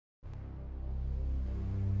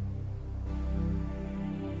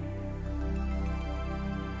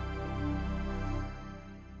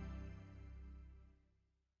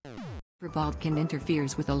Baldkin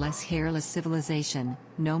interferes with a less hairless civilization.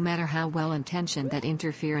 No matter how well-intentioned that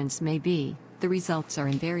interference may be, the results are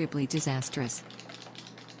invariably disastrous.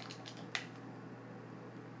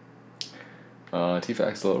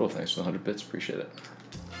 T-Fax Little, thanks for the 100 bits, appreciate it.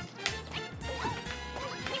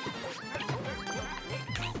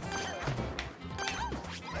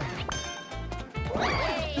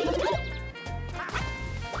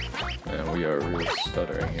 And we are really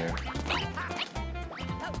stuttering here.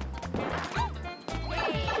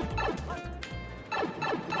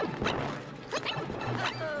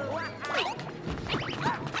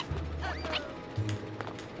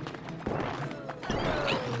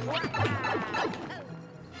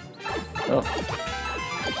 Oh,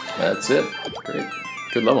 that's it. Great.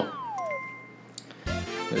 Good level.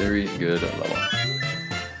 Very good level.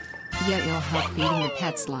 Yeah, it'll help feeding the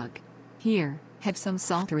pet slug. Here, have some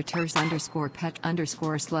salt. Aurateur's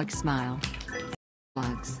 _pet_slug smile.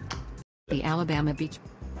 Slugs. The Alabama beach.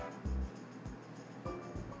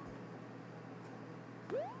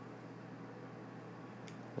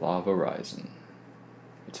 Lava Rising.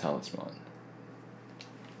 A talisman.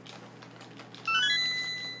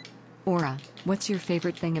 Aura, what's your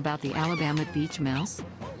favorite thing about the Alabama beach mouse?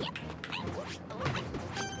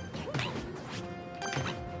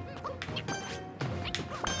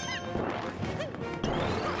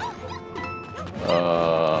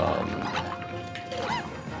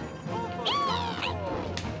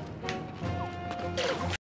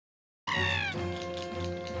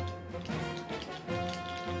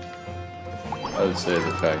 I would say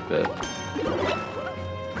the fact that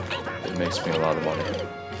it makes me a lot of money.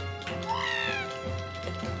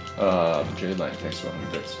 Jade Line, thanks for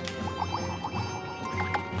 100 bits.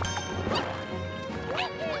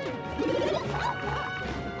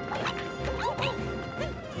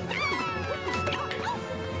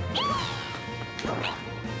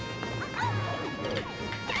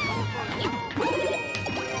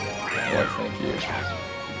 Yeah, thank you.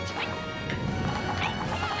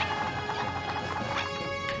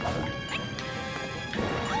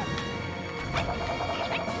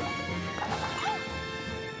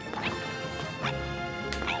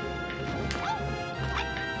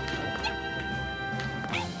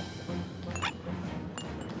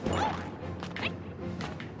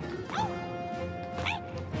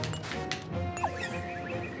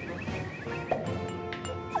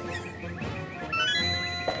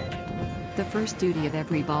 The first duty of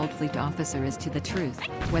every Bald Fleet officer is to the truth,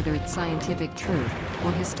 whether it's scientific truth,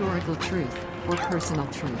 or historical truth, or personal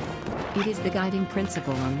truth. It is the guiding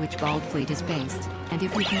principle on which Bald Fleet is based, and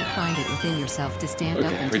if you can't find it within yourself to stand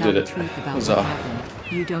up and tell the truth about what happened,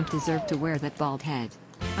 you don't deserve to wear that bald head.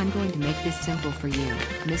 I'm going to make this simple for you,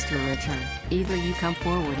 Mr. Aurateur. Either you come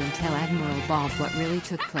forward and tell Admiral Bald what really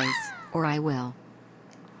took place, or I will.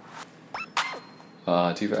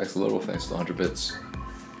 T-Fax Little, thanks for the 100 bits.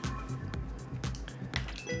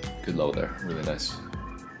 Good level there, really nice.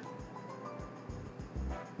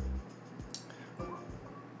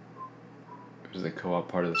 Is the co-op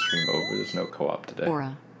part of the stream over? There's no co-op today.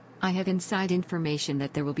 Aura. I have inside information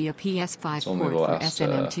that there will be a PS5 port for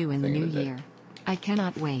SMM2 in the new year. I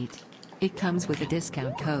cannot wait. It comes with a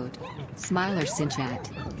discount code. Smiler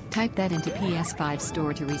Sinchat. Type that into PS5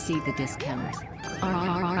 store to receive the discount.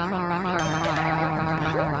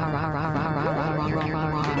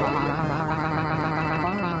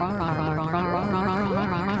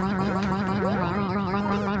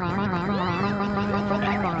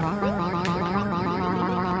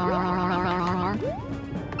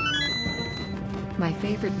 My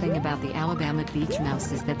favorite thing about the Alabama beach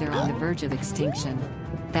mouse is that they're on the verge of extinction.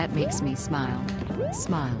 That makes me smile.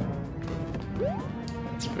 Smile.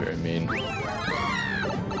 It's very mean.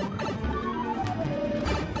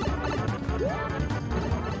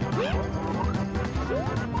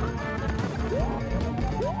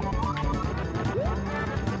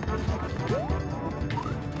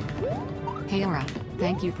 Hey Aura,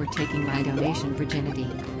 thank you for taking my donation virginity.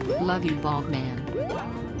 Love you, bald man.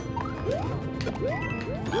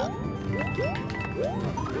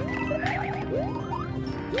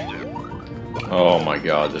 Oh my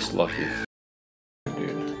god, this lucky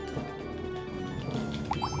dude.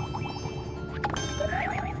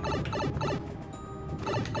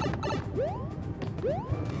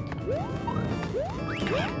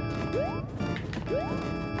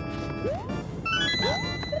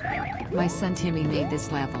 My son Timmy made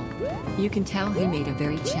this level. You can tell he made a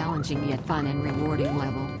very challenging yet fun and rewarding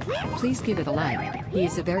level. Please give it a like. He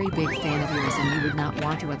is a very big fan of yours and you would not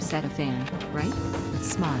want to upset a fan, right?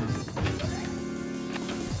 Smile.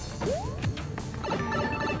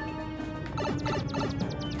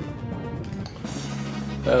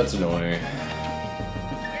 That's annoying.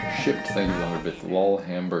 Shipped, thank you for the 100 bits. Lol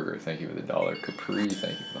Hamburger, thank you for the $1. Capri,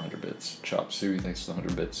 thank you for the 100 bits. Chop Suey, thanks for the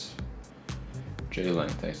 100 bits. Jalen,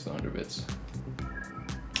 thanks for the 100 bits.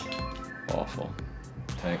 Awful.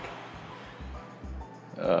 Tank.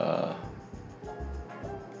 I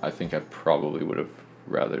think I probably would have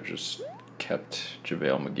rather just kept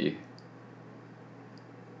JaVale McGee.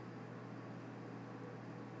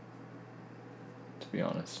 To be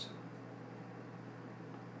honest.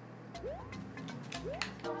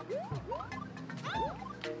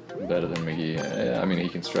 Better than McGee. I mean, he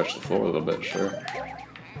can stretch the floor a little bit, sure.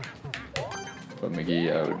 But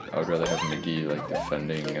McGee, I would rather have McGee like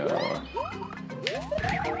defending.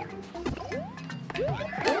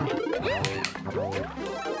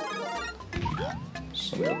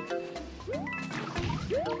 Some of the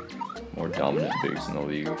more dominant bigs in the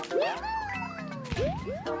league.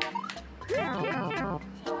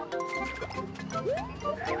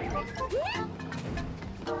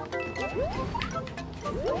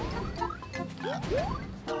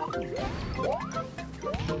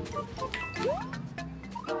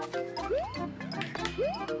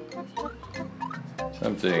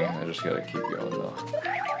 Tempting, I just gotta keep going though.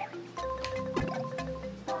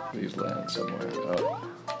 Please land somewhere. Oh.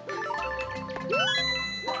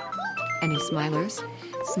 Any smilers?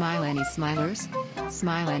 Smile any smilers?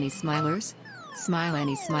 Smile any smilers? Smile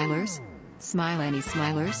any smilers? Smile any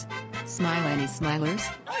smilers? Smile any smilers?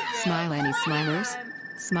 Smile any smilers?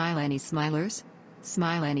 Smile any smilers?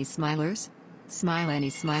 Smile any smilers? Smile any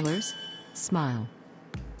smilers? Smile.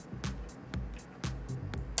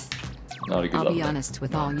 Not a good I'll be honest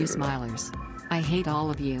with all you smilers. I hate all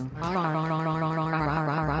of you. I'm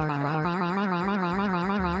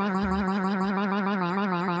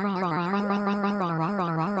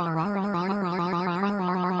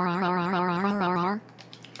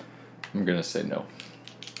gonna say no.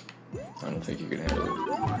 I don't think you can handle it.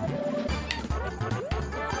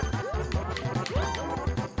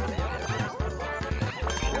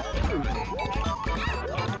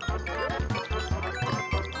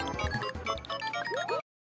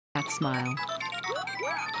 That smile.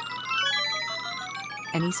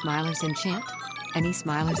 Any smilers in chant? Any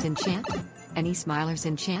smilers in chant? Any smilers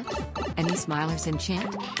in chant? Any smilers in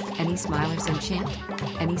chant? Any smilers in chant?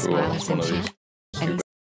 Any smilers in chant? Any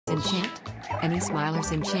in chant? Any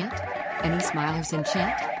smilers in chant? Any smilers in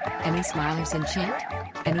chant? Any smilers in chant?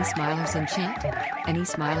 Any smilers in chant? Any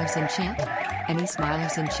smilers in chant? Any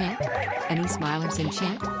smilers in chant? Any smilers in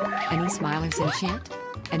chant? Any smilers in chant?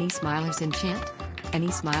 Any smilers in chant? Any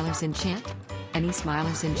smilers in chant? Any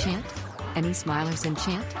smilers in chant? Any smilers in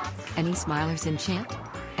chant? Any smilers in chant?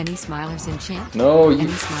 Any smilers in chant? No, you Any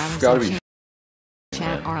smilers gotta in be.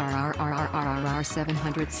 chant? RRRRRRRR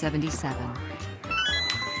 777.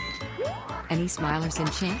 Any smilers in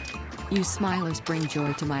chant? You smilers bring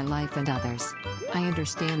joy to my life and others. I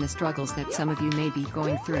understand the struggles that some of you may be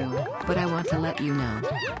going through, but I want to let you know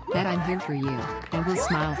that I'm here for you, and will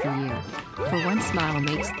smile for you. For one smile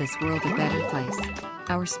makes this world a better place.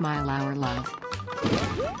 Our smile, our love.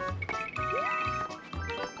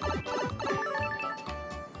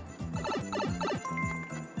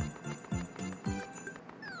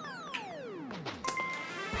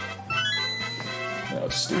 That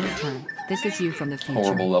was stupid. Aurateur, this is you from the future.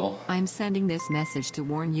 Horrible level. I'm sending this message to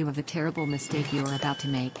warn you of the terrible mistake you're about to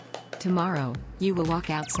make. Tomorrow, you will walk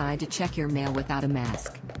outside to check your mail without a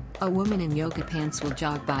mask. A woman in yoga pants will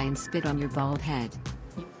jog by and spit on your bald head.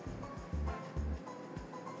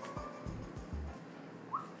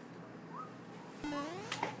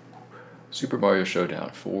 Super Mario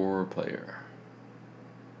Showdown 4-player.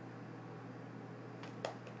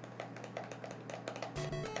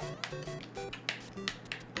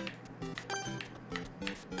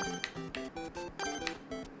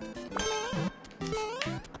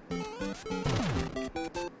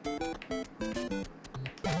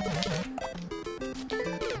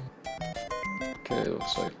 Okay,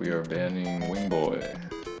 looks like we are banning Wing Boy.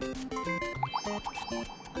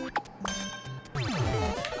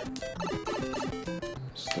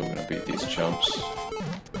 Still gonna beat these chumps.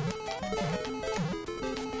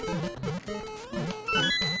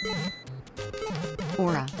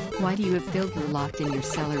 Aura, why do you have Filger locked in your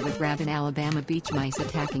cellar with rabid Alabama beach mice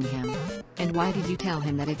attacking him? And why did you tell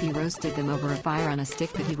him that if he roasted them over a fire on a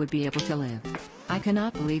stick that he would be able to live? I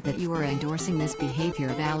cannot believe that you are endorsing this behavior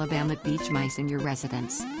of Alabama beach mice in your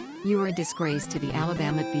residence. You are a disgrace to the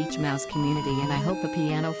Alabama beach mouse community, and I hope a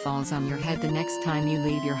piano falls on your head the next time you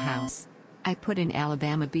leave your house. I put an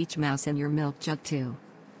Alabama beach mouse in your milk jug too.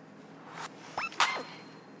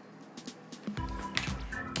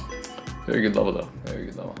 Very good level though. Very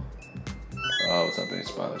good level. Oh, what's up, any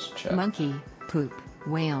spoilers? Chat. Monkey, poop,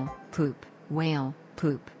 whale, poop, whale,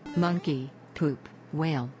 poop, monkey, poop,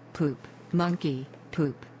 whale, poop, monkey,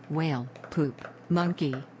 poop, whale, poop,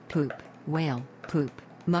 monkey, poop, whale, poop,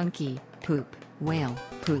 monkey, poop, whale,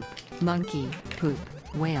 poop, monkey, poop,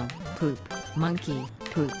 whale, poop, monkey,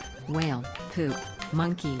 poop, whale, poop,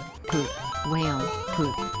 monkey, poop, whale,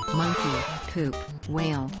 poop, monkey, poop,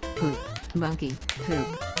 whale, poop, monkey, poop,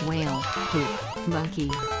 whale, poop, monkey,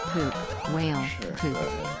 poop, whale, Sure, poop. go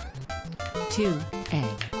ahead. 2A.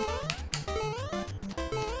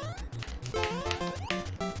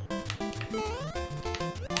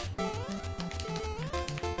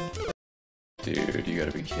 Dude, you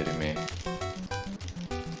gotta be kidding me.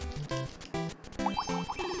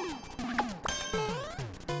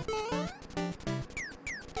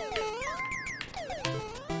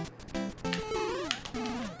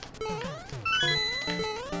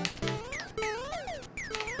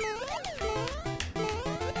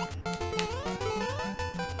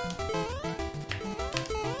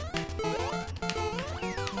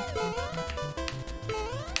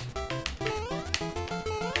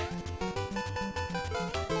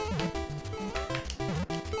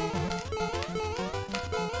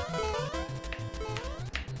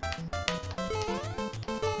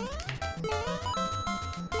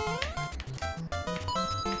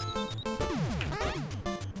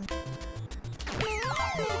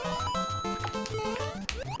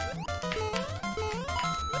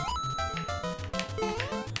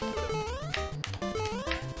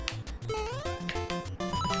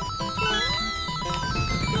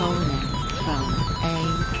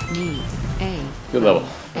 Good level.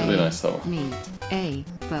 Really nice level. Meat, A,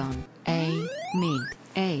 bone, A, meat,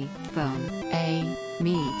 A, bone, A,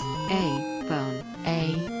 meat, A, bone,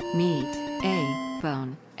 A, meat, A,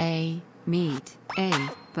 bone, A, meat, A,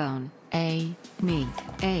 bone, A, meat,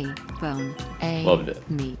 A, bone, A, Loved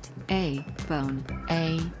it. meat, A, bone,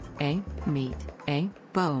 A, meat, A,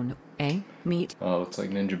 bone, A, meat. Oh, looks like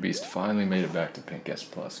Ninja Beast finally made it back to Pink S+.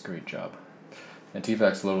 Great job. And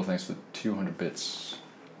T-Fax Little, thanks for the 200 bits.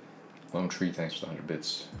 Lone Tree, thanks for the 100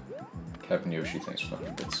 bits. Captain Yoshi, thanks for the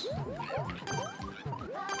 100 bits.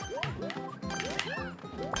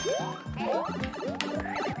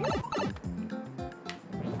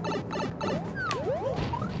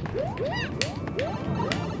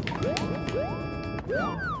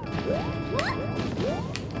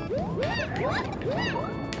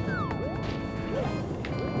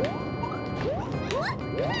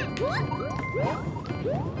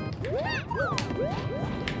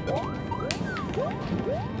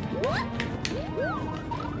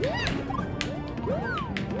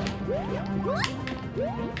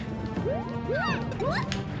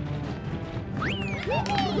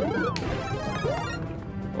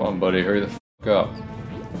 Come on, buddy, hurry the f*** up.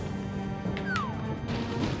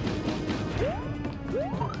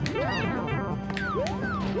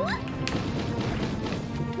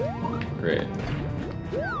 Great.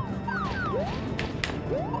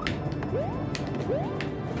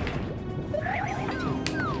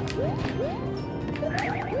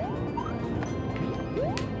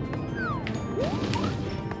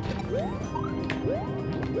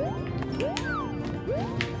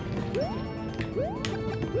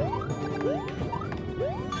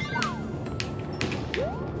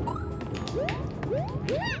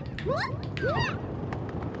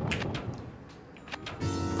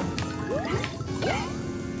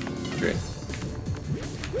 Great.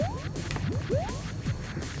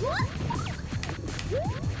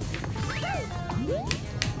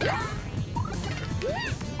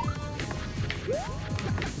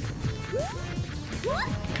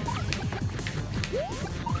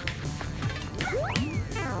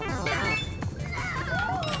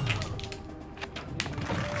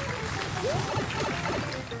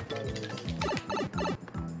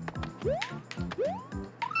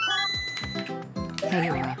 Hey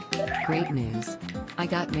Aura, great news. I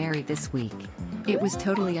got married this week. It was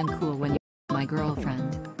totally uncool when you were my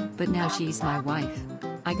girlfriend, but now she's my wife.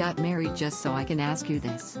 I got married just so I can ask you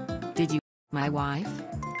this. Did you my wife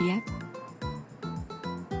yet?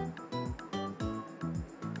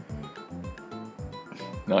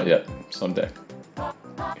 Not yet. Someday.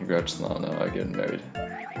 Congrats on getting married.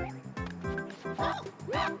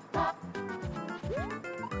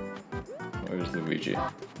 Where's Luigi?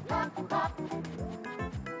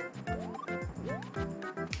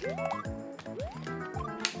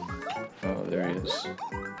 Oh, there he is.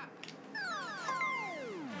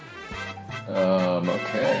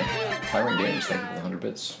 Okay. Tyrant Games, thank you for the 100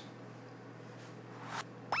 bits.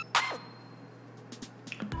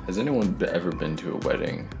 Has anyone ever been to a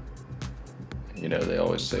wedding? You know, they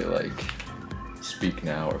always say, like, speak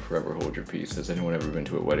now or forever hold your peace. Has anyone ever been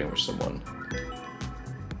to a wedding where someone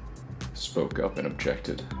spoke up and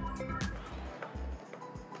objected?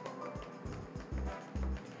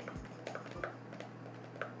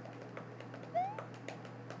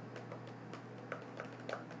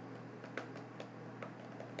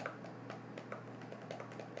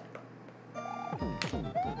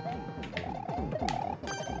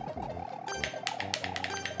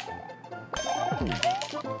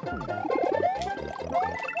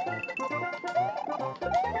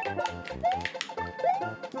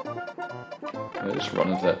 Did I just run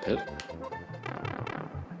into that pit?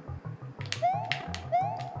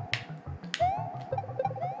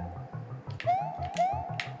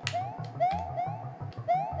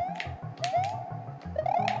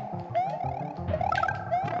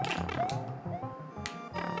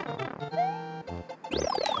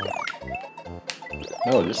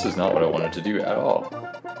 No, this is not what I wanted to do at all.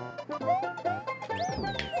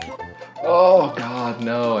 Oh god,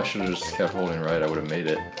 no, I should have just kept holding right, I would have made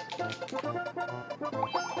it.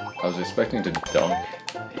 I was expecting to dunk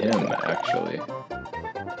him, actually.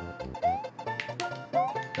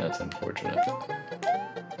 That's unfortunate.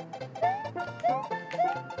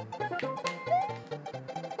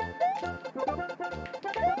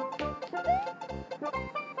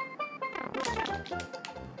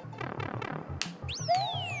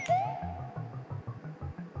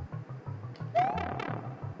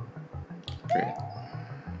 Great.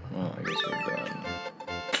 Well, I guess we're done.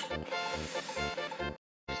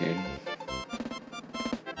 Dude.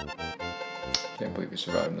 Can't believe you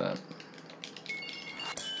survived that.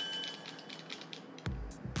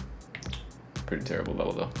 Pretty terrible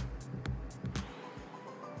level, though.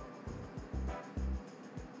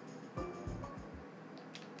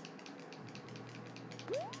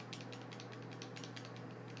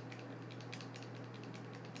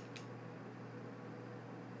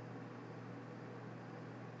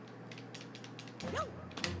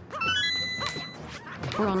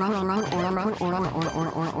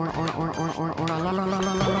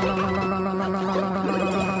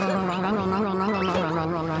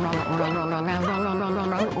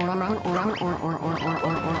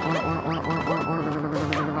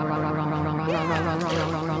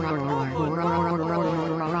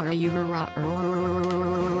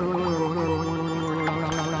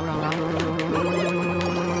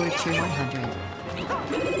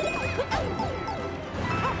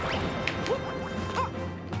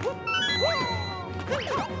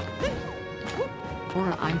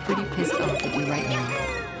 I'm pretty pissed off at you right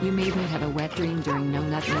now. You made me have a wet dream during No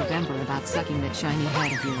Nut November about sucking that shiny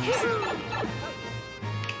head of yours.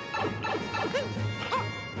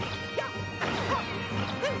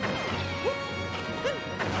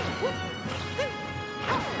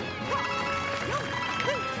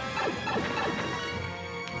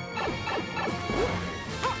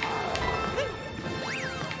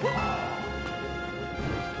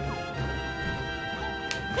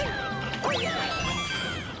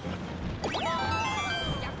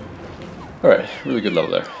 Alright, really good level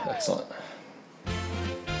there. Excellent.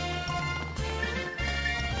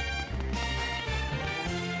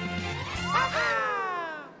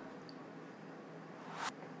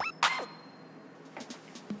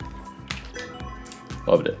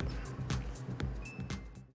 Loved it.